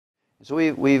So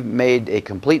we've made a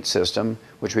complete system,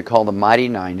 which we call the Mighty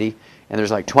 90, and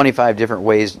there's like 25 different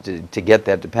ways to get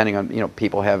that, depending on,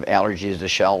 people have allergies to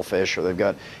shellfish, or they've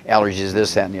got allergies to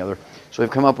this, that, and the other. So we've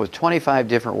come up with 25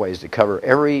 different ways to cover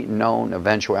every known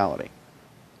eventuality,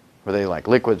 whether they like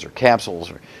liquids or capsules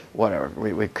or whatever.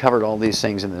 We've covered all these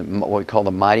things in what we call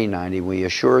the Mighty 90. We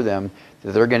assure them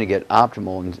that they're going to get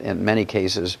optimal in many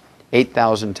cases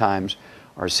 8,000 times,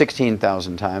 or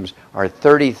 16,000 times, or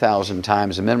 30,000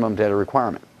 times the minimum data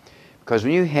requirement. Because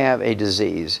when you have a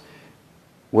disease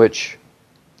which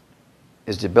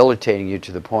is debilitating you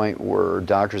to the point where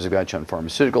doctors have got you on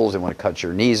pharmaceuticals, they want to cut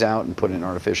your knees out and put in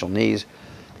artificial knees,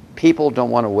 people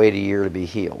don't want to wait a year to be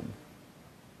healed.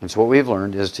 And so what we've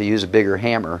learned is to use a bigger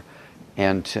hammer,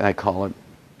 and I call it,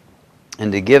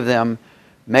 and to give them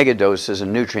mega doses of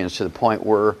nutrients to the point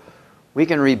where we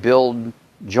can rebuild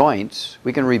joints,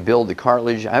 we can rebuild the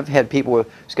cartilage. I've had people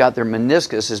who's got their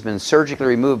meniscus has been surgically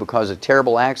removed because of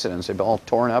terrible accidents. They've all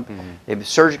torn up. They've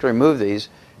surgically removed these,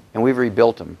 and we've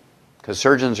rebuilt them because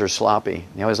surgeons are sloppy.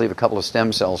 They always leave a couple of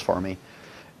stem cells for me,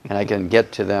 and I can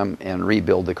get to them and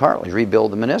rebuild the cartilage,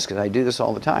 rebuild the meniscus. I do this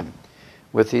all the time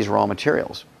with these raw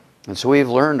materials. And so we've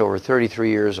learned over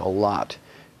 33 years a lot.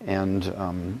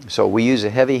 And so we use a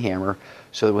heavy hammer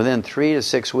so that within 3 to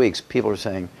 6 weeks, people are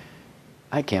saying,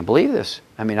 I can't believe this.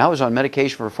 I mean, I was on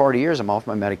medication for 40 years. I'm off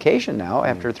my medication now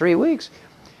after 3 weeks.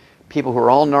 People who are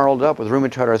all gnarled up with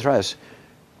rheumatoid arthritis,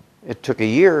 it took a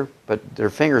year, but their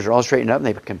fingers are all straightened up and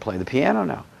they can play the piano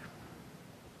now.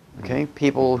 Okay?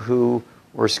 People who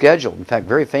were scheduled, in fact,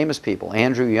 very famous people.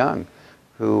 Andrew Young,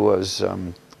 who was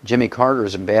Jimmy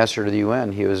Carter's ambassador to the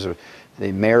UN. He was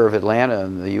the mayor of Atlanta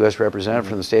and the U.S. representative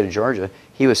from the state of Georgia.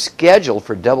 He was scheduled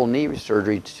for double knee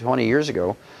surgery 20 years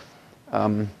ago.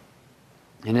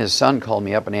 And his son called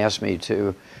me up and asked me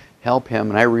to help him,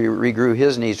 and I regrew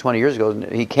his knees 20 years ago.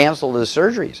 And he canceled his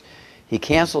surgeries. He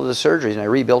canceled his surgeries, and I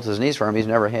rebuilt his knees for him. He's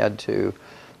never had to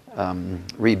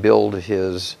rebuild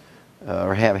his,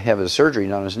 or have his surgery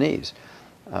done on his knees.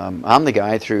 I'm the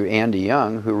guy through Andy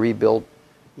Young who rebuilt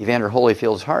Evander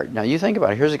Holyfield's heart. Now you think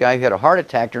about it. Here's a guy who had a heart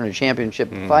attack during a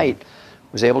championship fight,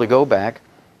 was able to go back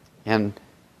and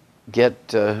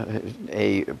get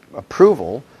a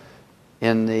approval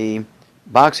in the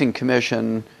Boxing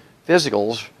Commission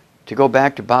physicals to go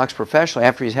back to box professionally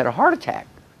after he's had a heart attack.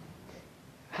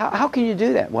 How can you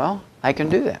do that? Well, I can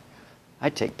do that. I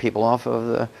take people off of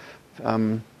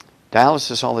the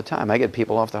dialysis all the time. I get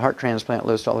people off the heart transplant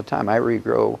list all the time. I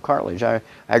regrow cartilage.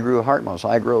 I grew heart muscle.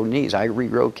 I grow knees. I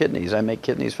regrow kidneys. I make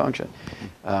kidneys function.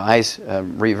 I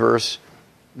reverse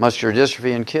muscular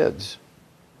dystrophy in kids.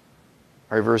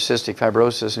 I reverse cystic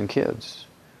fibrosis in kids.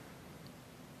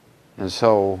 And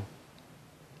so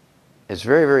it's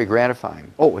very, very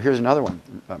gratifying. Oh, here's another one.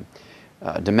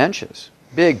 Dementias.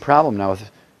 Big problem now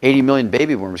with 80 million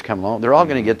baby boomers coming along. They're all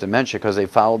going to get dementia because they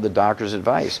followed the doctor's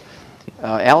advice.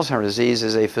 Alzheimer's disease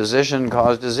is a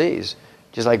physician-caused disease,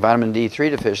 just like vitamin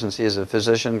D3 deficiency is a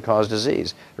physician-caused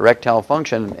disease. Erectile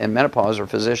function and menopause are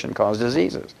physician-caused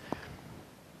diseases.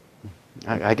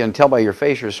 I can tell by your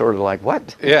face you're sort of like,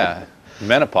 what? Yeah,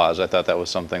 menopause, I thought that was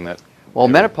something that... Well,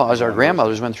 menopause, our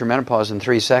grandmothers went through menopause in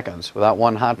 3 seconds without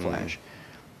one hot flash.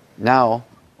 Now,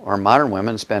 our modern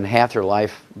women spend half their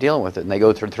life dealing with it, and they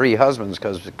go through 3 husbands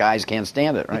because guys can't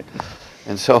stand it, right?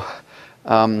 And so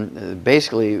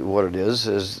basically what it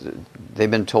is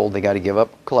they've been told they got to give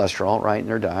up cholesterol, right, in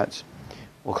their diets.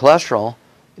 Well, cholesterol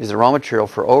is the raw material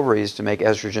for ovaries to make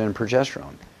estrogen and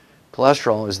progesterone.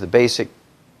 Cholesterol is the basic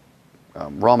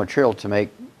raw material to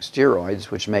make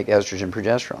steroids, which make estrogen and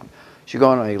progesterone. So you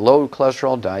go on a low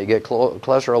cholesterol diet, you get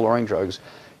cholesterol-lowering drugs,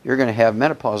 you're going to have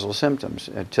menopausal symptoms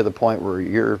to the point where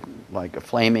you're like a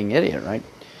flaming idiot, right?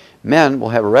 Men will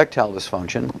have erectile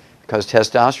dysfunction because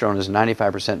testosterone is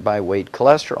 95% by weight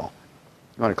cholesterol.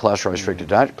 You want a cholesterol-restricted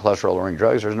diet, cholesterol-lowering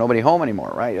drugs, there's nobody home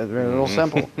anymore, right? It's real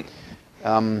simple.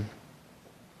 When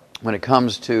it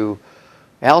comes to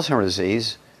Alzheimer's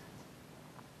disease,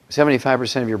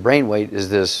 75% of your brain weight is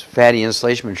this fatty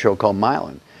insulation material called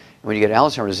myelin. When you get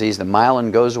Alzheimer's disease, the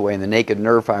myelin goes away and the naked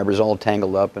nerve fiber is all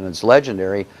tangled up, and it's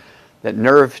legendary that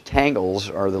nerve tangles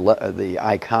are the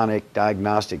iconic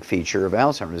diagnostic feature of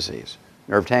Alzheimer's disease.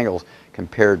 Nerve tangles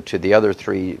compared to the other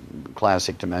 3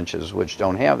 classic dementias which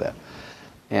don't have that.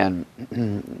 And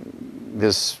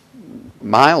this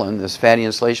myelin, this fatty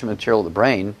insulation material of the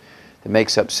brain that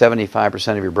makes up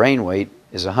 75% of your brain weight,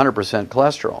 is 100%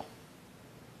 cholesterol.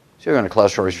 So you're on a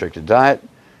cholesterol-restricted diet,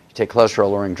 you take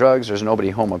cholesterol-lowering drugs, there's nobody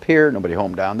home up here, nobody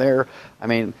home down there. I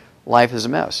mean, life is a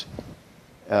mess.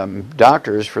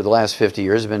 Doctors for the last 50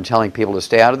 years have been telling people to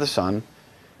stay out of the sun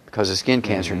because of skin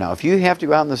cancer. Now, if you have to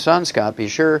go out in the sun, Scott, be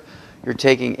sure you're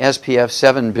taking SPF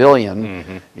 7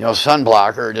 billion, sun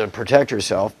blocker to protect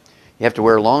yourself. You have to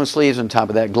wear long sleeves on top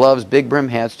of that, gloves, big brim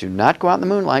hats. Do not go out in the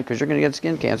moonlight because you're going to get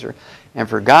skin cancer. And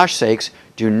for gosh sakes,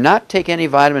 do not take any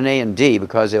vitamin A and D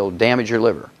because they'll damage your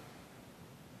liver.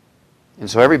 And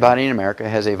so everybody in America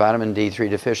has a vitamin D3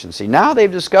 deficiency. Now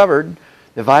they've discovered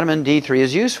that vitamin D3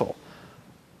 is useful.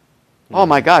 Oh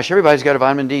my gosh, everybody's got a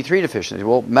vitamin D3 deficiency.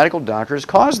 Well, medical doctors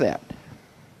cause that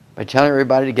by telling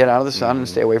everybody to get out of the sun and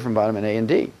stay away from vitamin A and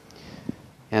D.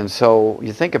 And so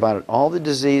you think about it, all the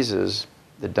diseases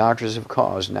that doctors have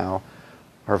caused now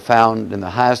are found in the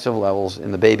highest of levels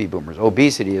in the baby boomers.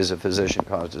 Obesity is a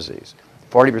physician-caused disease.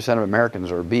 40% of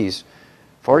Americans are obese.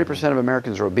 40% of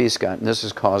Americans are obese, Scott, and this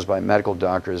is caused by medical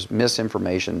doctors'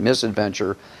 misinformation,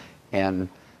 misadventure, and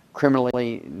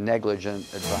criminally negligent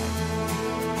advice.